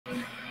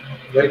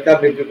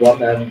Welcome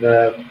everyone and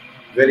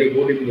very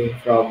good evening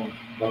from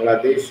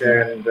Bangladesh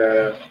and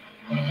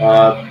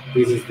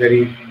this is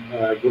very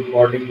good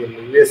morning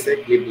in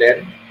USA,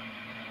 Cleveland.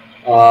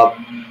 Uh,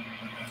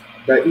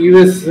 the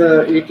US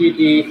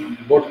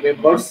ETD board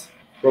members,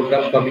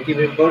 program committee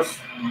members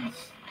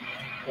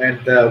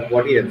and the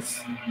audience.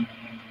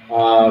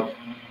 Uh,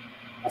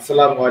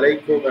 Assalamu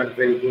alaikum and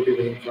very good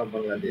evening from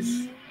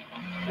Bangladesh.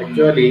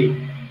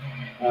 Actually,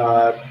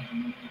 uh,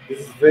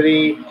 this is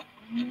very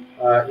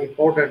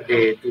important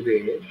day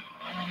today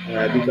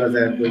because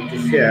I am going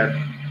to share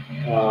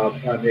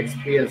an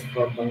experience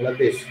from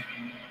Bangladesh.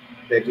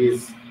 That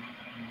is,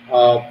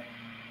 uh,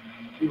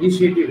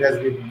 initiative has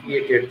been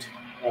created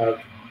uh,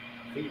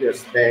 3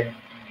 years back,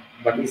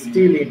 but is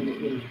still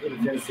in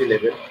infancy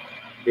level.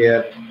 They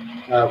are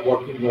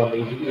working on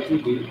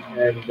ETD,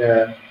 and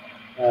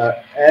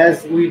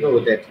as we know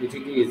that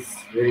ETD is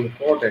very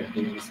important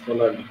in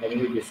scholarly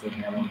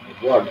communication around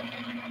the world,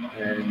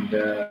 and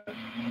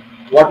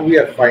what we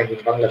are finding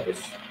in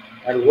Bangladesh.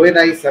 And when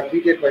I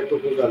submitted my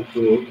proposal to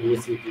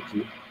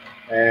USETDA,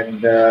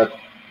 and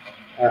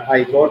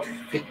I got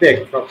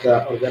feedback from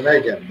the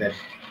organizer that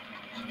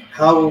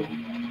how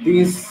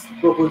this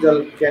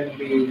proposal can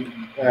be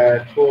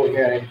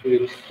coherent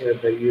with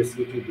the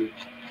USETD,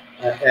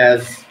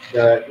 as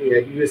the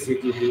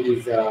USETD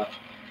is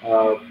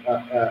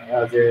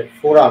as a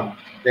forum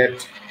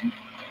that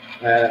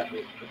uh,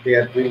 they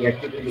are doing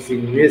activities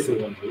in USA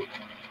only,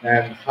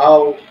 and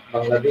how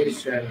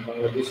Bangladesh and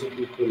Bangladeshi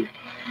people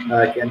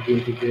can be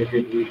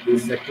integrated with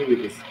these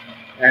activities.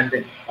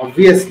 And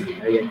obviously,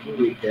 I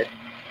agree with that.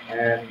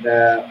 And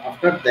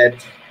after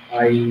that,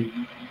 I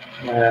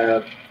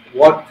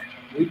worked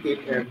with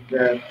it, and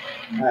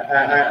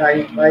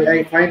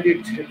I find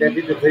it that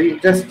it is very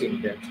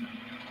interesting that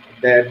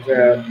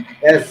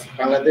as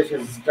Bangladesh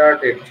has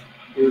started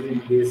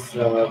using this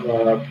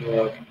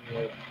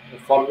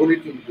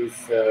formulating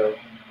this uh,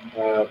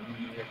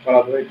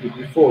 collaborative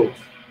effort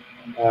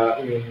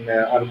in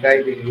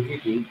archiving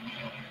UTT,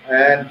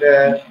 and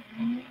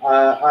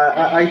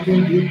I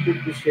think it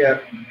could be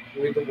shared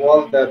with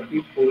all the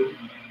people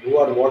who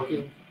are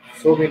working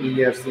so many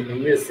years in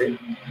USA,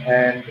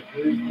 and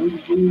we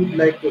would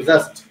like to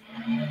just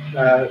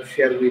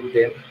share with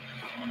them.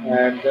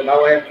 And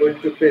now I am going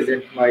to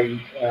present my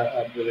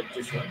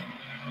presentation.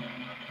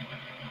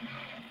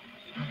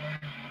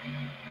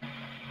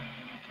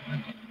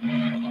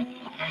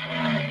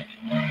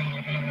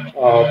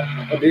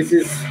 This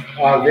is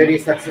a very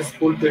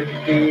successful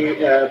 12th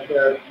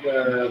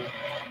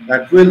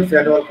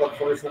annual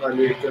conference on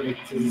electronic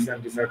thesis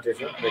and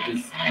dissertation. That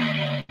is,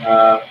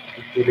 uh,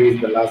 today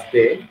is the last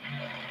day.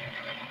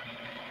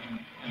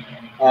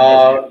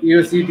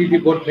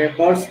 USETD board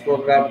members,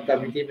 program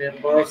committee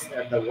members,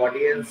 and the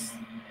audience.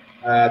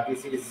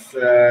 This is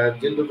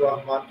Zillur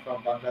Rahman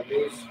from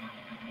Bangladesh.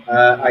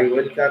 I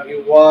welcome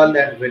you all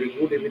and very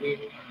good evening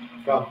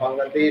from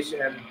Bangladesh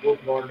and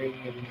good morning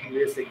in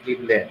USA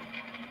Cleveland.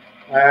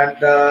 And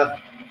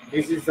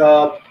this is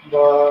a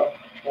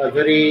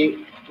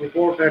very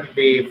important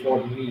day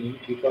for me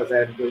because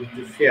I'm going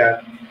to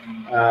share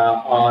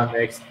on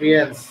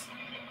experience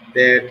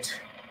that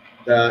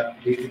the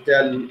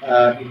digital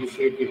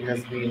initiative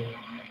has been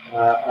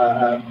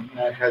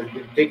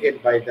taken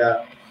by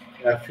the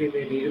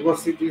female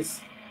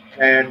universities,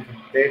 and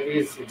that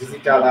is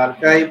digital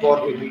archive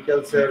on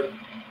agriculture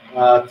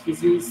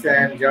theses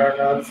and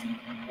journals.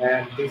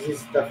 And this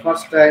is the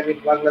first time in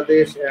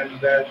Bangladesh,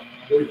 and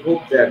we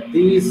hope that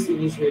this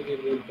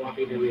initiative will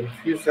continue in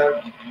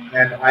future.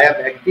 And I am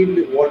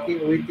actively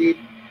working with it.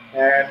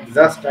 And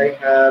just I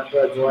have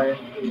joined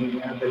in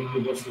the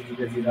university,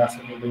 that is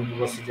Ahsanullah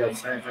University of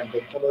Science and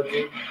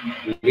Technology,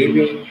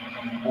 leaving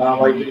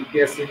my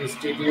previous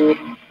institute,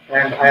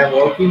 and I am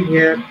working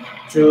here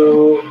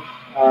to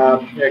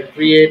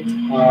create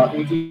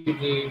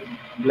ETD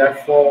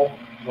platform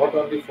not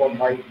only for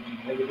my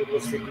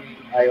university.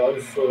 I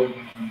also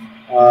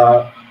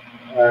uh,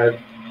 uh,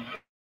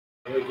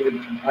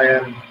 I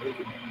am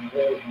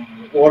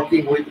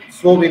working with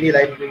so many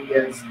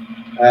librarians,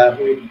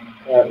 with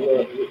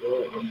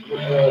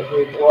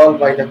all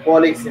my the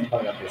colleagues in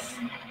Bangladesh.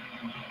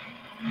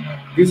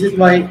 This is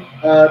my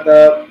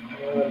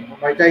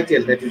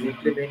title, that is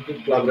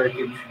implementing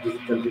collaborative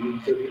digital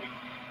inventory,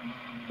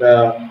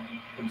 the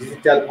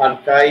digital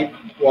archive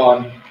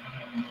on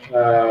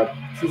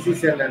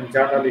thesis and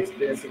journal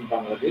experience in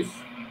Bangladesh.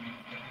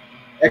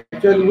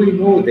 Actually, we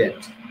know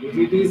that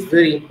it is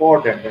very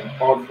important and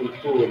powerful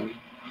tool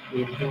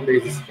in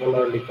today's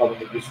scholarly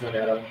communication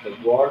around the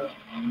world,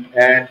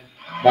 and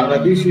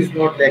Bangladesh is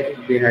not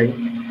lagging behind.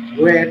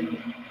 When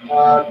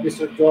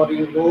Mr. John,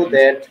 you know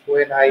that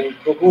when I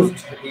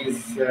proposed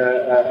this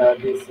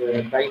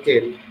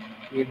title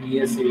in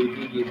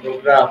ESAPD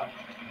program,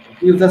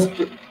 you just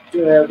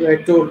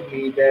told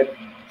me that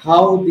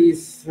how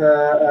this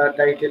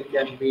title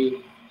can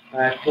be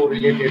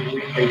correlated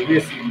with the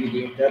USETD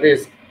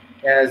interest,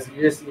 as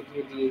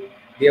USETD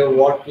they are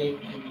working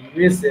in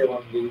USA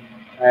only,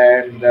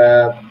 and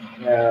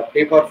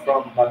paper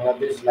from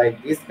Bangladesh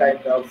like this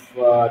kind of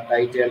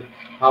title,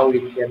 how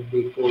it can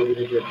be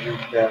coordinated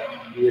with the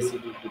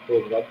USETDA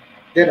program.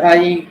 Then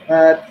I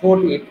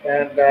thought it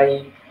and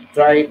I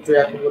tried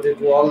to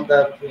accommodate all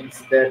the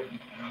things that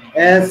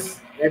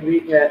as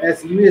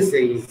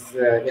USA is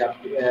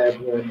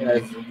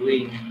as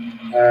doing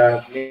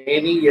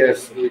many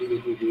years with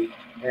ETD,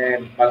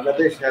 and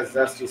Bangladesh has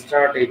just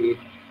started it,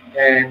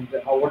 and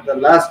over the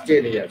last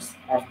 10 years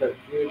after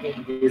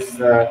creating this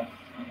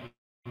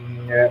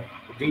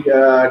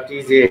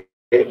TJ,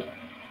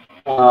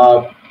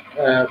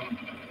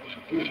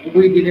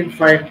 we didn't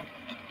find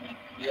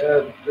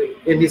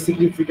any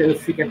significant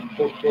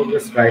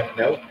progress right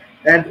now.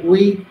 And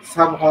we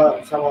some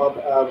of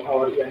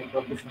our young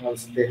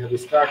professionals, they have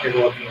started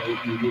working with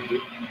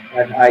EDP,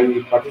 and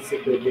I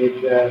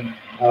participated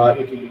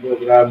EDP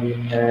program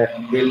in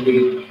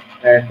Delhi,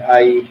 and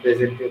I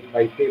presented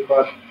my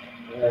paper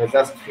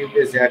just few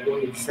days ago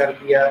in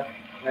Serbia,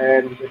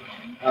 and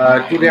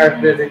today I'm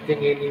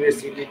presenting in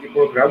US EDP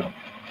program,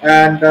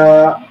 and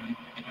uh,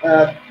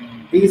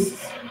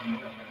 this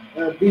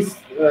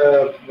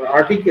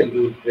article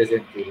will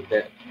present you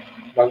that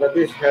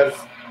Bangladesh has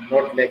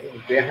not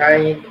lagging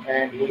behind,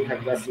 and we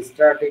have just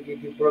started the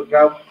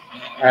program,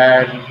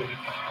 and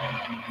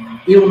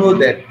you know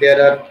that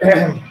there are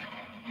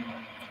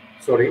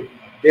sorry,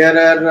 there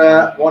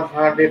are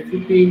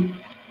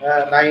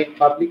 159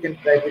 public and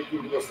private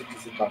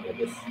universities in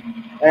Bangladesh,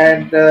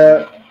 and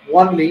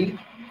only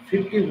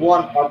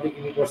 51 public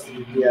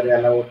universities they are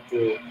allowed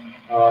to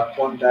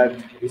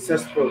conduct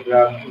research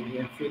program in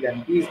MPhil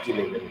and PhD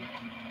level,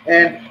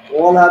 and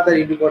all other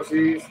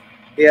universities,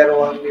 they are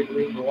only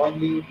doing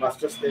only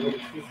master's level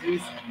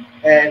thesis,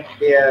 and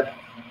they are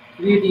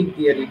creating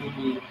their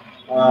EDB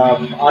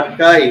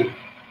archive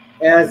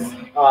as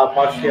a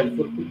partial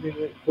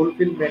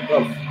fulfillment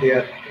of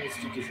their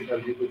institutional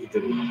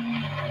repository.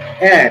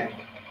 And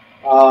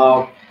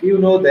you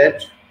know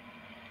that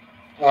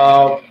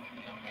uh,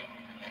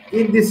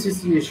 in this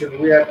situation,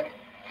 we are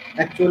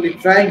actually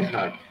trying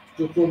hard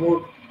to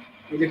promote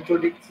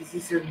electronic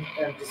thesis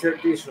and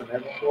dissertation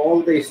among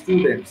all the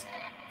students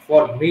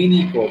for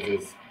many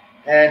causes.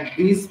 And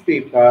this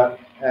paper,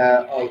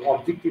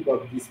 objective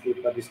of this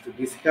paper is to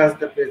discuss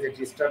the present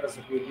status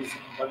of education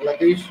in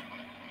Bangladesh,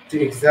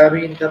 to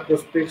examine the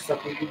prospects of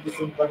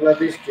education in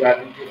Bangladesh, to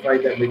identify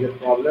the major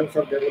problems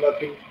of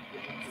developing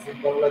education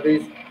in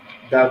Bangladesh,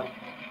 the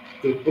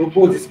to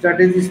propose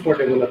strategies for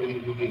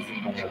developing education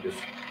in Bangladesh,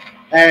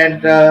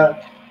 and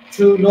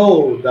to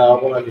know the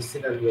overall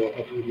scenario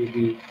of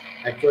EDB.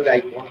 Actually, I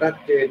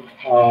conducted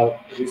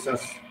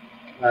research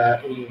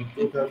in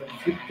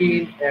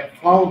 2015 and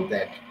found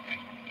that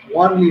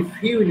only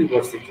few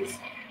universities,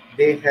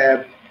 they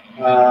have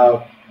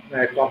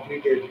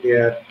completed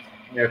their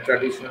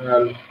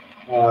traditional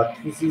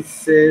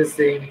theses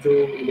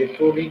into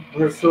electronic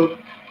version,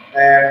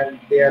 and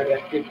they are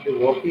actively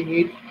working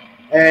it.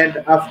 And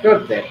after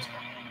that,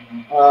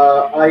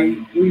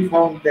 I we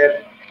found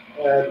that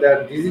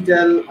the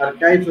digital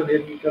archives on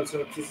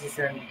agricultural thesis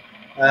and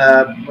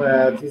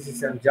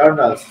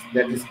journals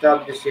that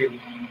established in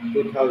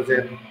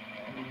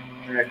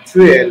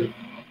 2012,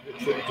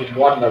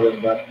 21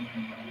 November,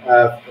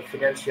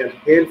 financial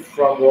help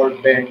from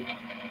World Bank,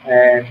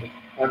 and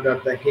under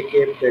the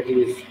Hagen, that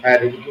is Higher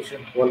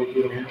Education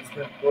Quality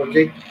Enhancement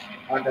Project,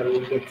 under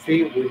Window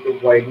 3, Window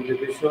Wide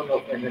Innovation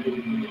of Academic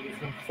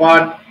Innovation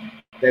Fund,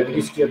 the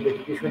Ministry of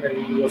Education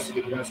and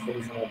University Grants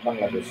Commission of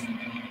Bangladesh.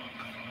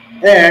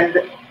 And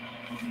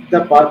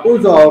the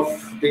purpose of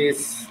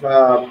this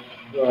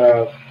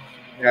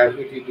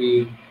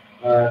ETD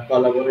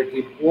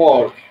collaborative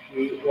work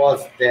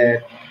was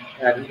that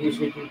an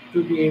initiative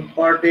to be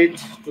imparted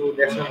to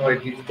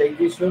nationwide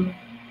digitization,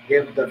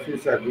 gave the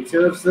future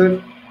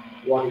researcher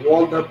one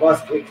all the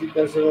past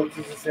agricultural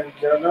thesis and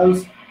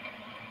journals,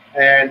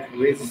 and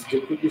raises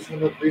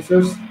duplication of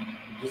research,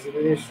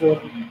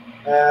 dissemination,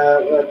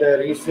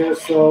 the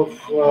research of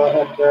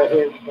at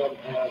the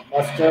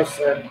master's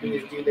and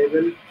PhD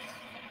level,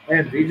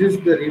 and reduce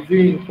the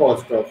reviewing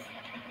cost of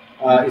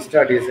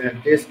studies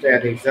and test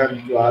and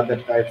exam to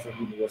other types of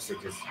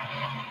universities.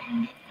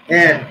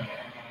 And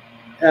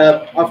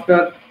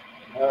after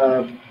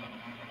uh,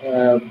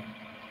 uh,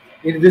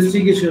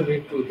 investigation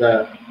into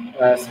the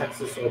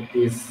success of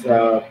this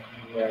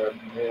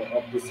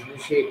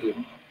initiative,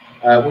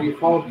 we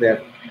found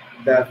that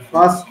the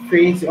first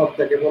phase of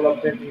the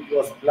development, it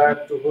was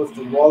planned to host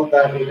all the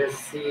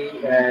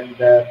MSc and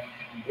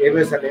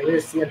MS and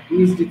MSc and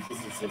PhD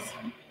theses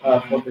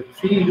for the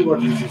three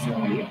universities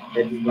only,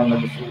 that is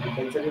Bangladesh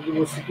Agricultural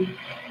University,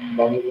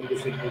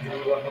 Bangladesh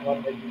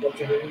Rahman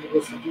Agricultural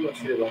University, and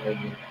Sri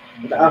Lanka.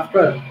 But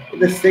after in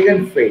the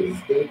second phase,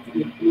 they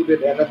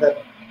included another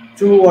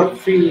two or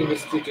three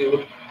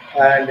institutes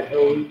and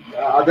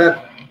other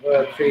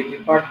three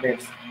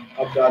departments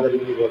of the other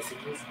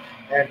universities,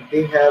 and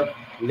they have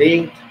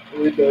linked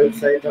with the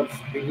website of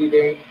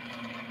BD,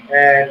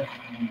 and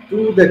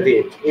to the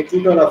date, a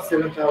total of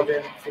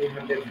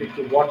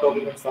 7,351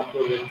 documents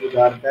uploaded to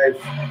the archives,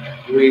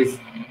 with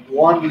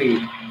only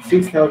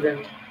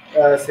 6,000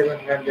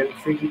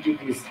 703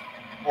 PPTs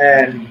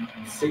and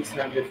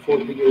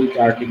 648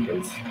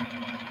 articles.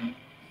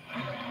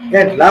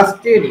 And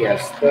last 10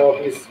 years,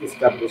 this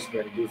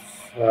establishment, this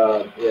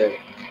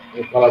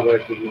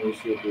collaborative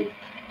initiative,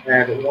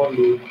 and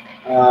only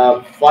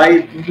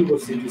five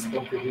universities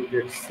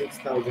contributed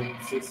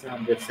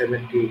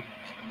 6,670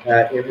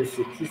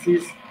 MSc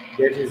theses,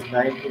 that is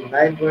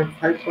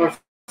 99.5%,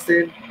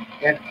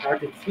 and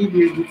 33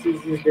 PhD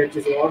theses, that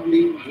is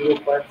only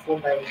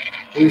 0.49,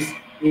 which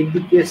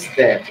indicates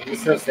that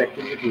research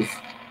activities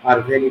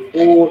are very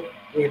poor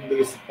in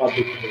these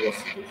public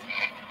universities.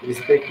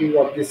 Irrespective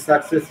of this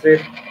success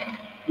rate,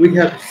 we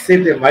have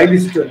set a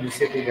milestone in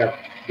setting up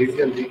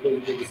digital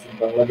repositories in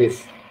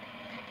Bangladesh.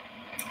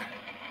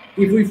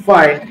 If we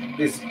find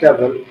this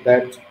table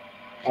that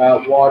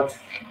what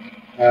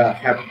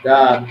have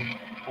done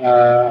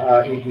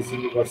in these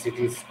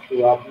universities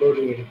to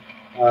uploading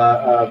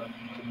the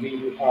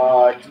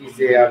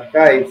DAATJ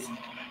archives,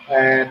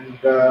 and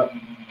there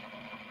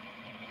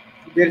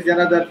is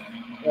another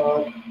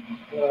uh,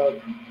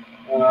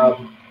 uh,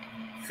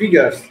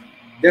 figures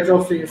that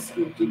also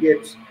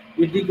indicates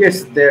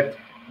that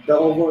the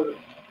over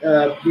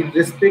in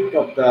respect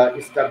of the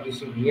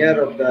establishing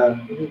year of the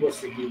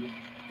university,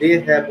 they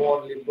have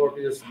only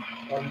produced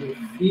only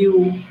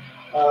few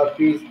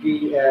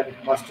PhD and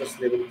master's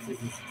level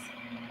theses.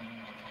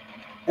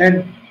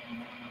 And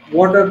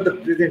what are the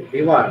present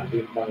demand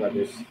in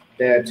Bangladesh?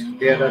 That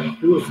there are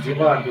huge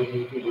demand in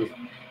utilities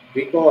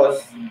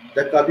because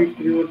the COVID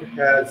period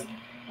has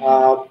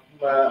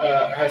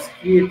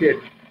created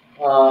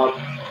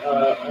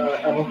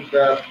among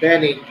the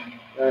panic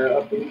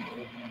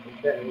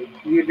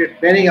created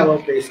panic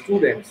among the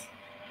students,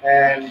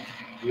 and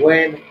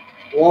when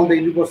all the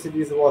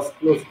universities was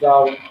closed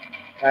down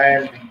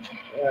and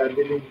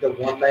leaving the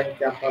online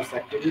campus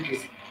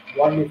activities,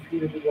 only few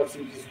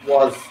universities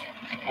was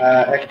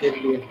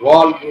actively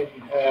involved in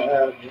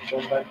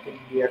conducting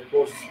their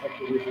course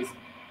activities.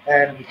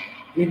 And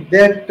in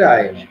that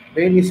time,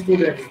 many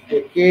students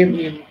they came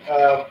in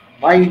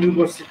my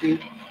university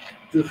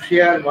to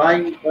share my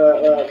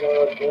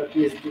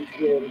PhD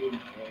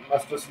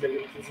master's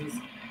level thesis,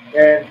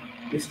 and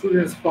the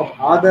students from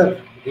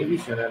other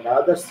division and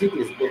other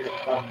cities they have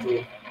come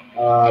to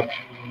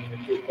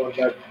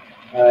conduct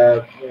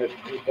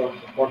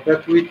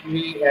contact with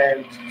me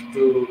and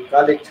to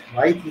collect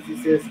my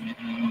theses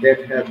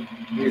that have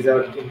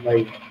resulted in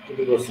my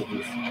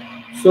universities.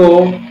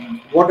 So,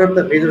 what are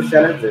the major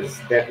challenges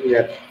that we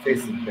are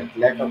facing? That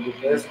lack of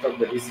interest of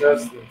the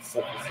research,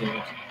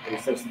 insufficient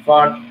research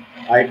fund,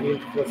 IT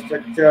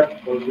infrastructure,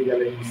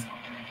 political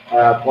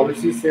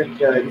policies and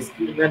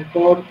skill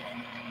manpower,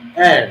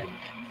 and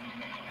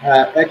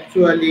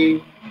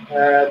actually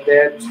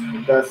that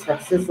the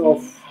success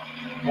of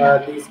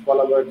this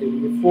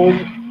collaborative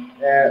effort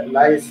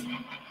lies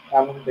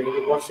among the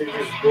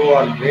universities who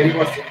are very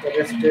much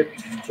interested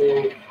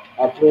to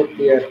upload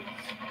their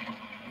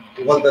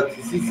all the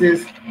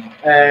theses,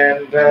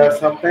 and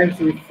sometimes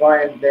we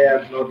find they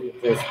are not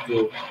interested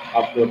to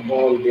upload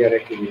all their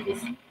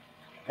activities.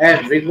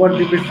 And in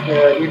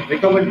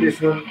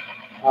recommendation,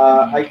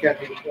 I can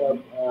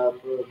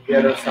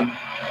there are some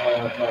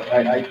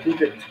I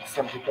put it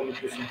some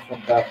recommendation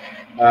from the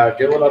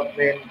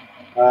development,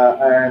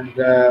 and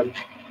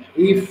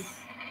if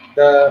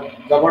the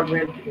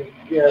government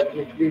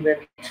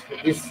implement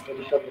this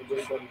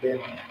recommendation, then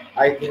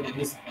I think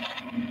this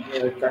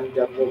kind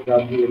of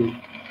program will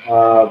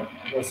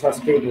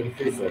sustain in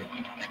future.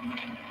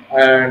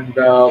 And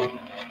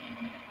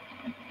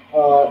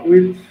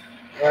with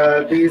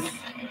this,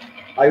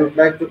 I would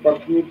like to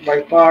conclude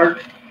my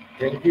part.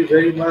 Thank you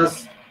very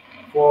much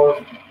for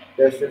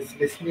patience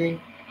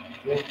listening.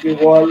 Thank you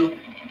all.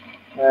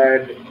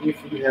 And if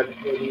you have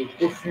any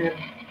question,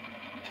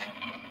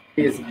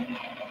 please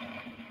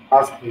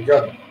ask me,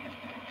 John.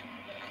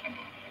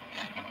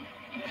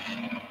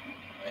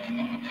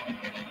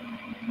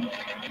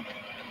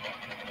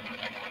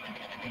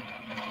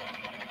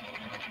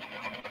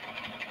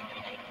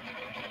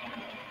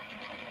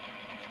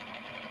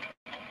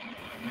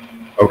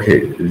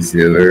 Okay,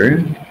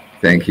 Zillur,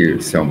 thank you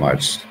so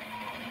much.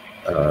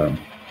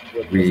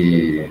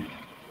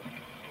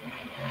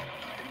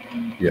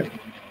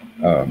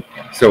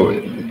 So,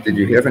 did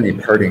you have any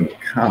parting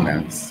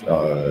comments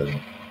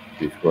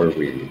before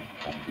we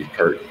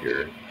depart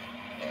here?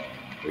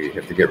 We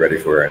have to get ready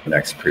for our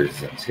next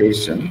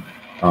presentation,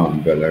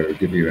 but I will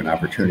give you an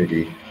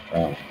opportunity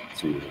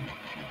to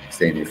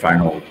say any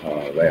final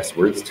last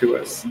words to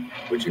us.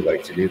 Would you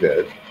like to do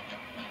that?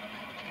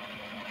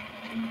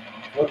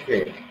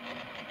 Okay.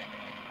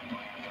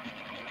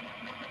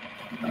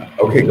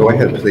 Okay, go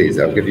ahead, please.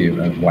 I'll give you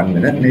 1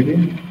 minute,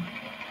 maybe.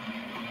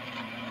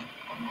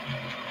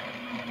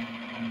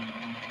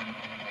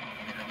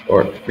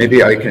 Or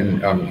maybe I can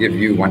give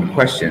you one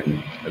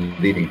question, a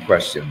leading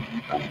question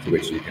to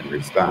which you can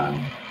respond.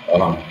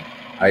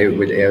 I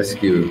would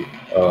ask you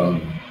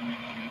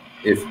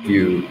if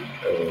you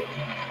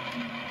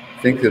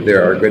think that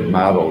there are good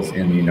models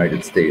in the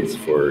United States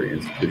for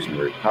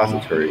institutional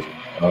repositories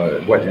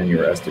what in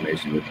your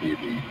estimation would be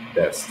the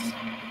best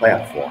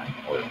platform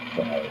or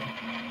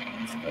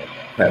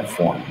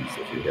platforms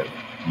if you have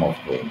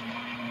multiple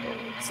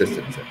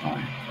systems at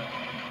mind?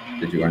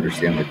 Did you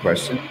understand the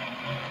question?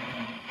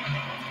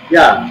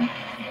 Yeah.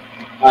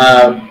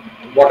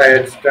 What I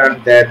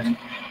understand that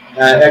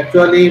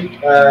actually,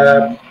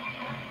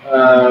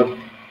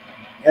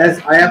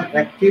 as I am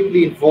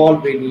actively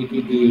involved in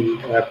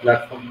ETD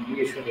platform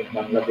creation in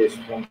Bangladesh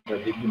from the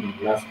beginning,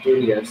 last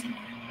 10 years,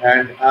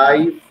 and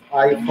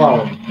I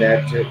found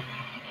that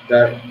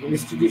the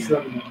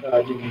institution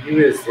in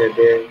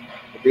USA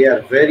they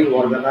are very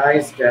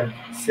organized and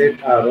set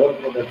a role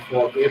model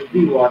for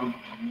everyone,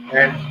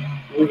 and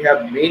we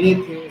have many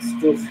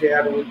things to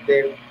share with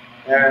them.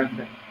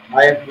 And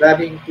I am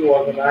planning to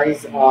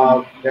organize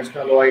a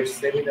national-wide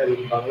seminar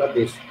in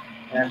Bangladesh,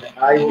 and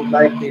I would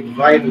like to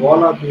invite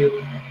all of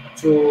you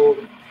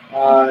to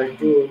uh,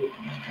 to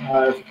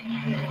uh,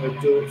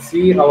 to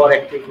see our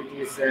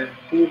activities and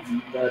put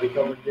the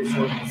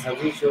recommendation and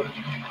suggestion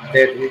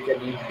that we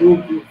can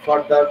improve it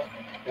further,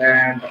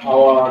 and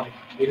our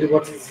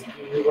universities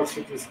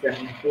can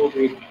improve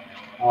it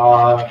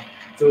uh,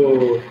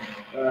 to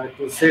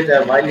set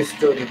a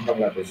milestone in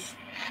Bangladesh.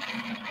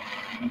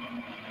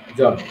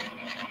 John.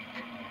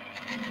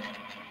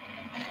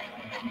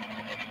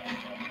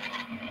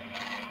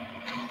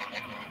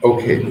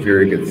 Okay,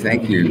 very good.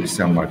 Thank you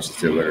so much,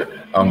 Zillur.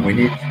 We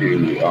need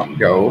to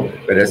go,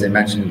 but as I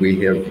mentioned, we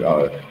have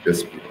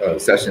this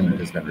session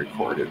has been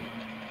recorded.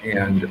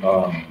 And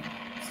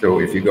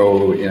so if you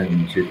go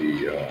into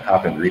the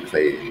Hagen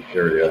replay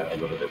area a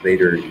little bit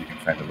later, you can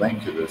find a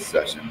link to this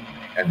session.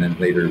 And then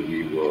later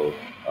we will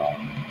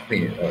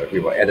we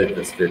will edit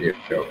this video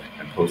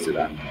and post it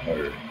on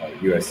our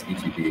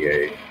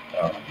USETDA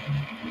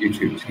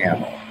YouTube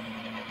channel.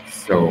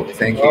 So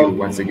thank you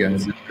once again,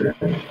 Zillur,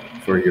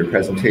 for your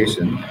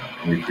presentation.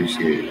 We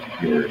appreciate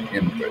your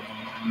input.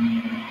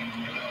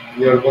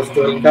 You're most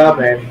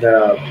welcome, and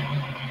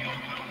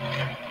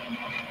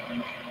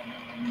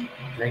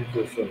thank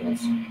you so much.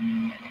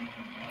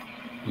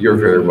 You're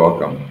very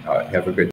welcome. Have a good